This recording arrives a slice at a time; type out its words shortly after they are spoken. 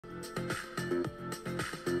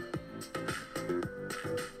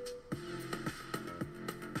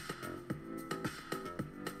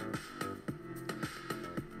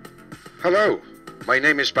Hello, my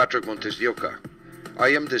name is Patrick MontesDeOca. I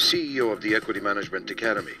am the CEO of the Equity Management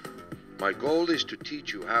Academy. My goal is to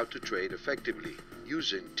teach you how to trade effectively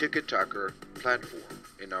using Tocker platform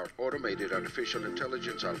in our automated artificial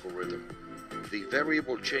intelligence algorithm, the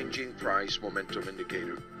variable changing price momentum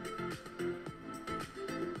indicator.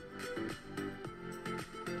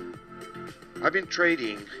 I've been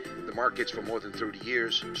trading the markets for more than 30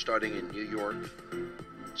 years, starting in New York.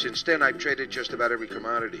 Since then, I've traded just about every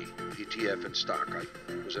commodity, ETF and stock.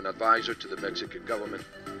 I was an advisor to the Mexican government.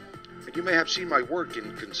 And you may have seen my work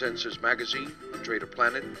in Consensus Magazine, on Trader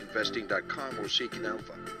Planet, Investing.com, or Seeking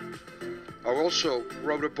Alpha. I also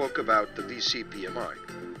wrote a book about the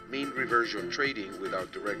VCPMI, Mean Reversion Trading, with our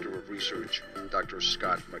Director of Research, Dr.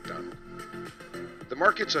 Scott McDonald. The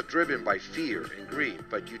markets are driven by fear and greed,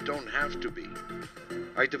 but you don't have to be.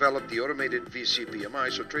 I developed the automated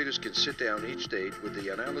VCPMI so traders can sit down each day with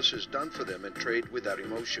the analysis done for them and trade without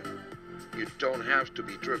emotion. You don't have to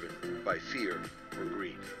be driven by fear or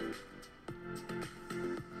greed.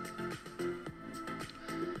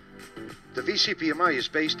 The VCPMI is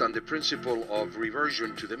based on the principle of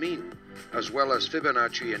reversion to the mean, as well as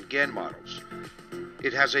Fibonacci and Gann models.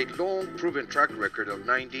 It has a long proven track record of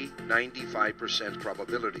 90-95%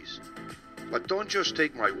 probabilities. But don't just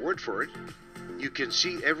take my word for it. You can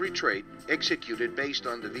see every trade executed based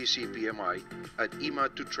on the VCPMI at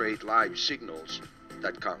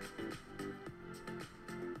ima2tradelivesignals.com.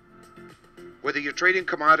 Whether you're trading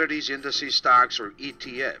commodities, indices, stocks, or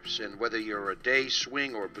ETFs, and whether you're a day,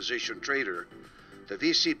 swing, or position trader, the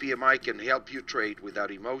VCPMI can help you trade without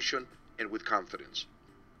emotion and with confidence.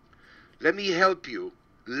 Let me help you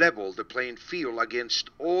level the playing field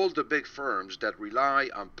against all the big firms that rely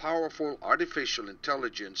on powerful artificial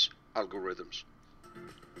intelligence algorithms.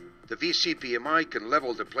 The VCPMI can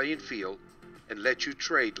level the playing field and let you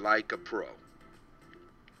trade like a pro.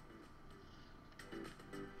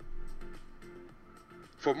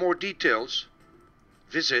 For more details,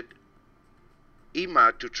 visit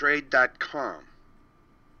ima2trade.com.